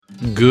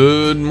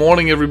Good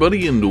morning,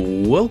 everybody,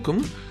 and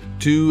welcome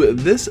to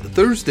this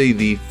Thursday,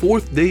 the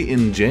 4th day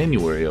in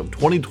January of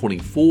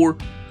 2024.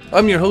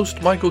 I'm your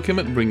host, Michael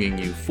Kimmett, bringing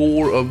you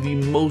 4 of the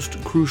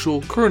most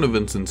crucial current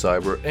events in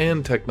cyber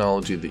and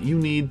technology that you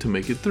need to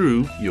make it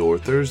through your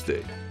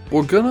Thursday.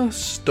 We're gonna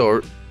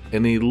start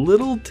in a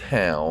little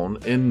town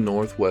in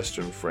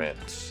northwestern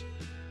France.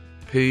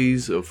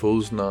 Pays of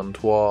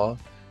Fos-Nantois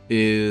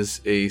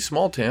is a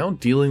small town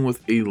dealing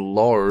with a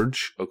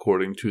large,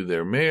 according to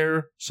their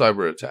mayor,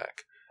 cyber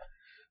attack.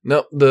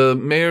 Now, the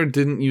mayor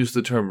didn't use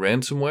the term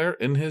ransomware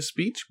in his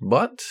speech,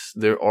 but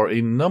there are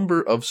a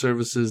number of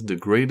services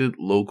degraded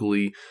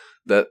locally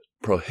that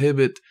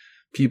prohibit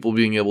people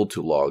being able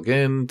to log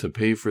in, to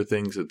pay for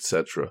things,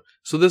 etc.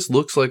 So this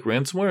looks like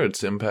ransomware.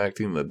 It's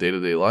impacting the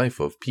day-to-day life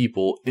of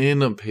people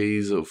in a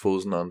Pays of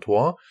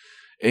Fos-Nantois,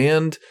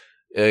 and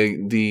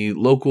the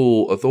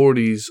local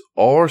authorities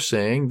are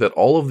saying that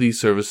all of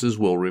these services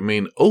will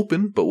remain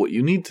open, but what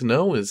you need to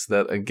know is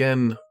that,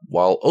 again,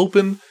 while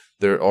open,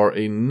 there are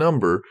a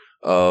number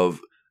of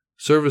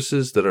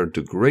services that are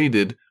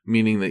degraded,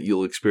 meaning that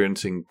you'll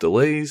experiencing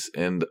delays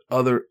and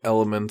other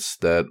elements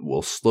that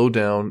will slow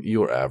down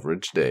your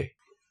average day.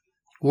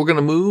 We're going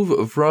to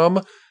move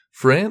from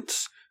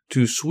France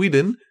to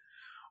Sweden,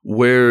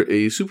 where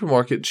a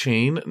supermarket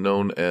chain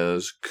known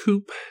as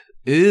Coop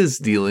is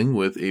dealing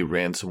with a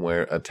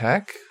ransomware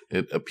attack.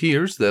 It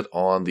appears that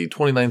on the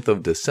 29th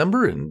of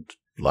December in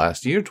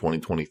last year,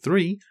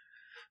 2023,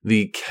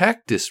 the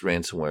Cactus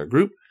ransomware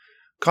group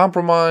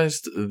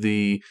compromised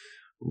the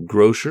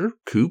grocer,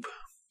 Coop,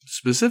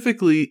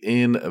 specifically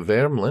in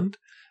Värmland.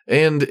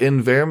 And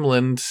in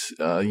Värmland,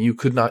 you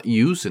could not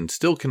use and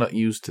still cannot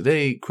use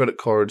today credit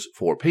cards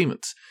for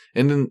payments.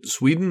 And in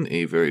Sweden,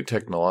 a very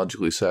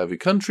technologically savvy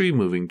country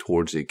moving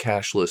towards a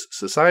cashless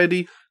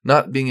society,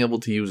 not being able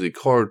to use a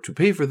card to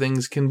pay for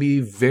things can be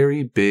a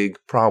very big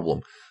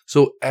problem.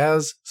 So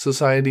as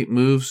society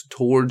moves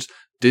towards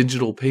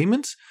digital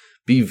payments,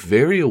 be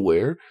very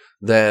aware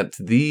that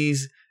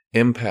these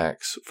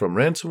impacts from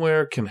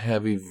ransomware can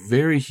have a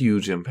very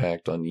huge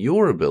impact on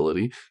your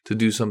ability to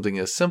do something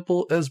as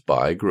simple as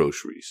buy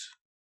groceries.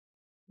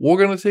 We're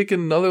going to take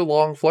another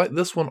long flight,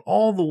 this one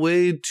all the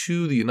way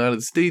to the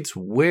United States,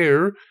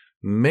 where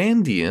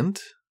Mandiant,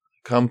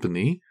 a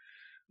company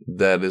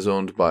that is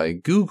owned by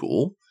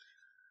Google,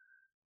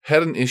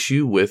 had an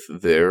issue with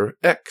their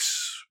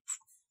X,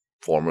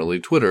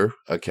 formerly Twitter,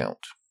 account.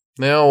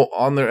 Now,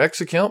 on their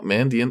X account,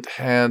 Mandiant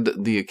had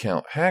the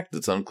account hacked.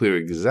 It's unclear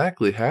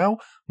exactly how,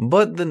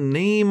 but the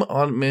name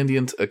on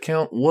Mandiant's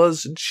account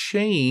was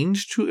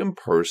changed to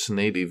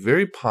impersonate a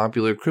very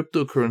popular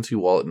cryptocurrency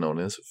wallet known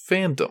as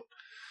Phantom.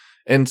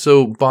 And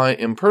so by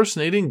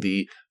impersonating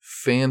the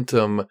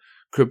Phantom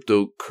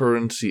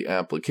cryptocurrency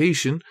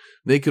application,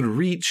 they could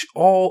reach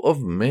all of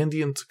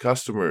Mandiant's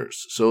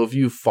customers. So if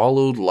you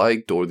followed,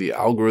 liked, or the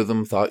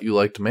algorithm thought you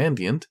liked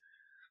Mandiant,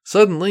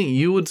 suddenly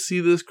you would see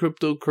this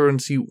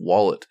cryptocurrency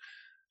wallet.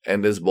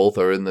 And as both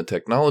are in the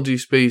technology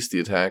space, the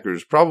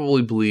attackers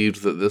probably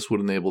believed that this would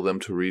enable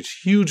them to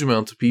reach huge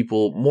amounts of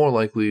people, more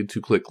likely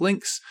to click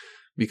links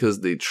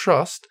because they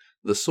trust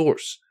the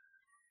source.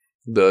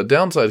 The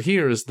downside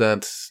here is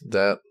that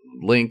that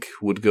link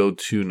would go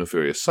to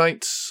nefarious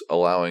sites,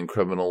 allowing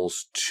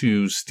criminals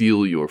to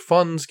steal your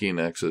funds, gain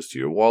access to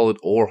your wallet,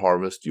 or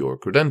harvest your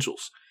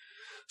credentials.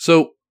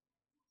 So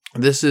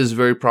this is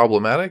very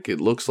problematic.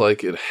 It looks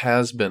like it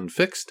has been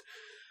fixed.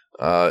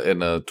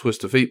 In a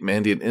twist of fate,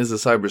 Mandiant is a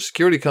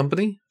cybersecurity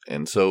company,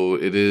 and so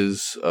it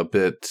is a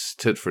bit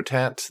tit for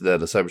tat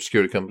that a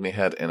cybersecurity company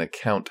had an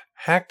account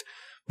hacked,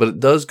 but it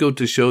does go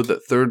to show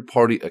that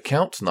third-party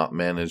accounts not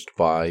managed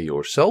by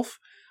yourself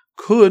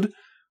could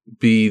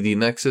be the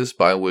nexus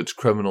by which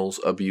criminals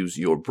abuse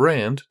your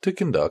brand to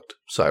conduct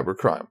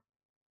cybercrime.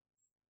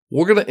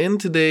 We're going to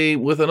end today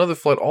with another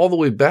flight all the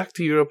way back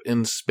to Europe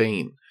in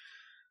Spain.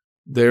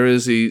 There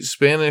is a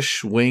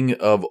Spanish wing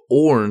of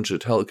Orange, a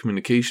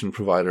telecommunication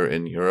provider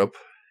in Europe,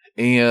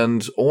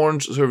 and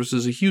Orange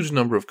services a huge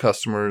number of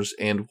customers,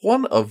 and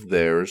one of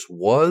theirs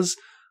was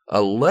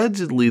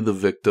allegedly the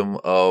victim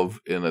of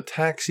an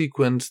attack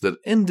sequence that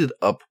ended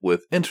up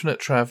with internet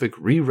traffic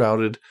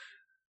rerouted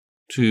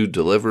to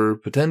deliver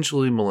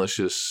potentially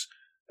malicious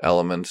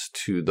elements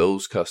to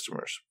those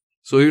customers.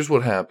 So here's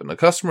what happened. A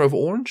customer of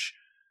Orange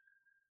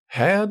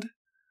had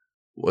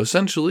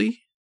essentially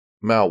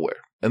malware.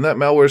 And that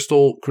malware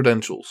stole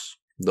credentials.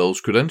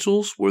 Those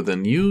credentials were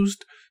then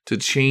used to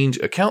change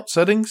account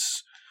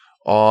settings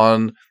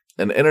on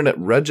an internet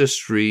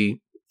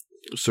registry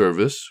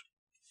service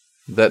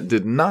that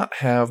did not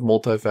have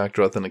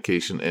multi-factor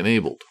authentication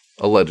enabled,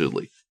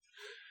 allegedly.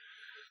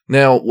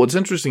 Now, what's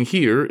interesting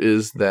here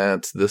is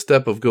that the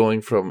step of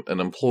going from an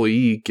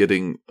employee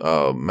getting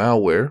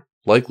malware,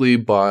 likely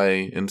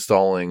by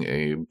installing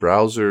a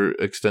browser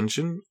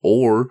extension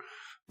or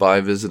by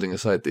visiting a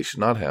site they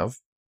should not have,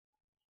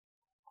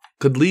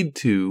 could lead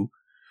to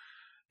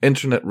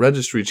internet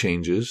registry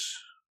changes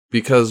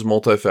because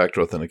multi-factor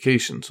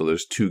authentication. So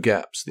there's two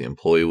gaps. The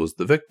employee was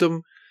the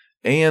victim,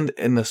 and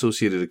an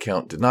associated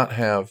account did not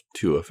have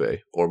 2FA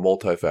or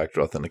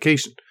multi-factor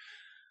authentication.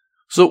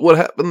 So what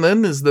happened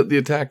then is that the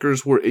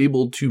attackers were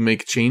able to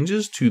make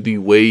changes to the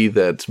way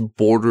that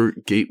Border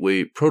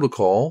Gateway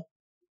Protocol,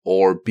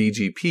 or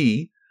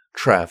BGP,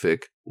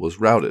 traffic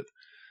was routed.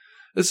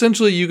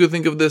 Essentially, you could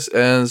think of this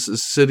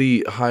as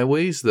city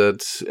highways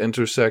that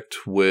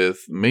intersect with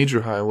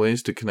major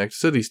highways to connect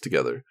cities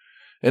together.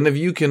 And if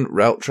you can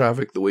route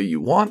traffic the way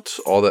you want,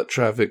 all that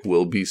traffic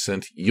will be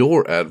sent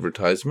your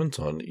advertisements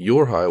on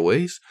your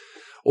highways,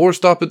 or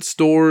stop at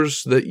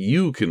stores that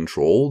you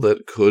control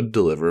that could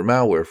deliver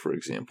malware, for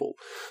example.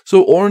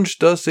 So Orange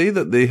does say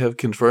that they have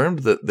confirmed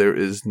that there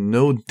is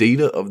no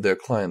data of their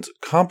clients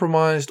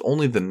compromised,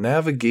 only the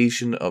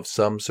navigation of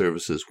some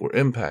services were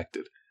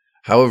impacted.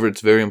 However,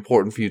 it's very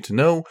important for you to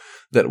know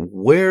that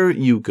where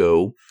you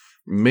go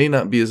may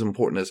not be as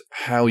important as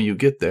how you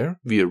get there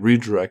via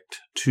redirect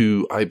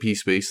to IP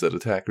space that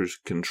attackers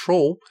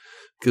control,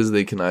 because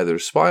they can either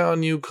spy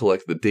on you,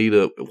 collect the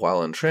data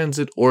while in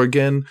transit, or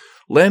again,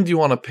 land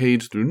you on a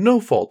page through no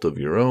fault of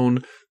your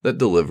own that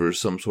delivers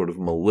some sort of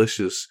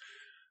malicious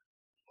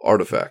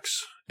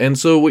artifacts. And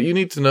so what you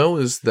need to know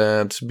is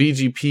that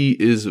BGP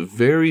is a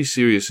very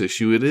serious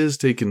issue. It is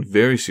taken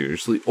very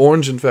seriously.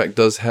 Orange, in fact,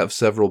 does have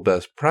several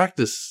best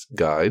practice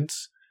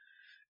guides,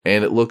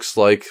 and it looks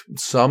like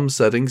some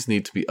settings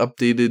need to be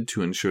updated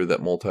to ensure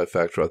that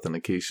multi-factor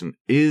authentication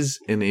is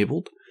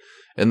enabled,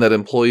 and that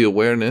employee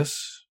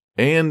awareness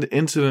and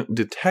incident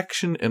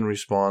detection and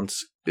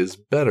response is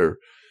better.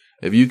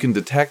 If you can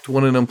detect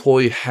when an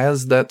employee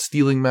has that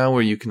stealing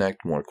malware, you can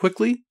act more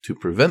quickly to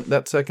prevent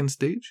that second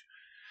stage.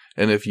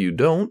 And if you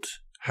don't,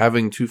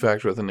 having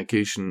two-factor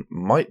authentication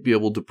might be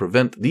able to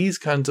prevent these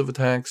kinds of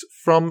attacks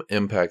from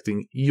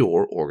impacting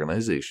your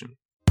organization.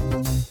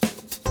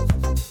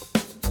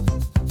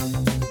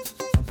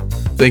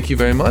 Thank you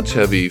very much.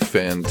 Have a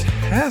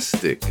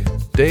fantastic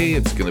day.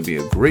 It's going to be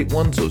a great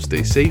one, so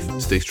stay safe,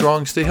 stay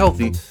strong, stay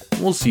healthy.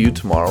 We'll see you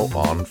tomorrow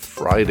on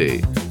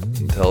Friday.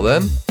 Until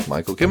then,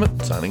 Michael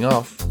Kimmett signing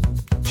off.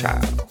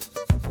 Ciao.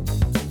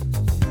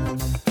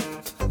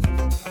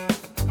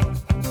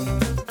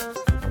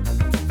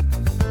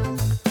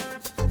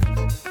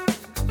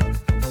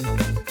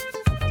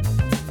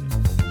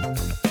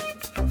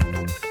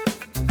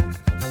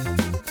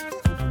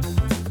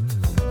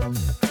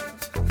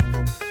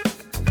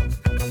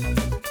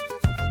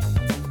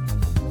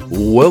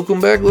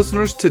 Welcome back,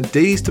 listeners.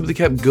 Today's tip of the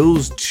cap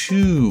goes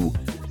to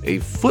a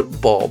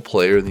football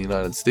player in the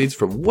United States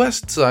from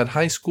Westside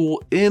High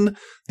School in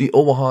the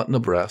Omaha,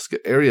 Nebraska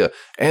area.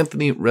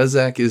 Anthony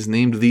Rezak is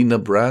named the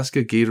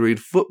Nebraska Gatorade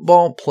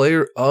Football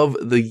Player of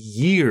the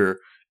Year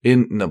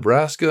in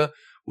Nebraska,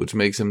 which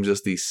makes him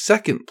just the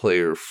second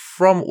player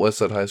from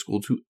Westside High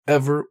School to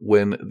ever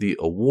win the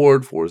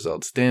award for his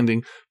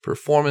outstanding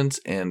performance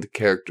and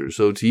character.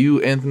 So to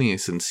you, Anthony, a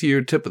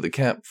sincere tip of the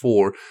cap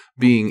for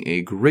being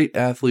a great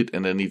athlete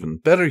and an even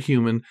better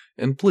human,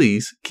 and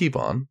please keep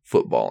on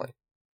footballing.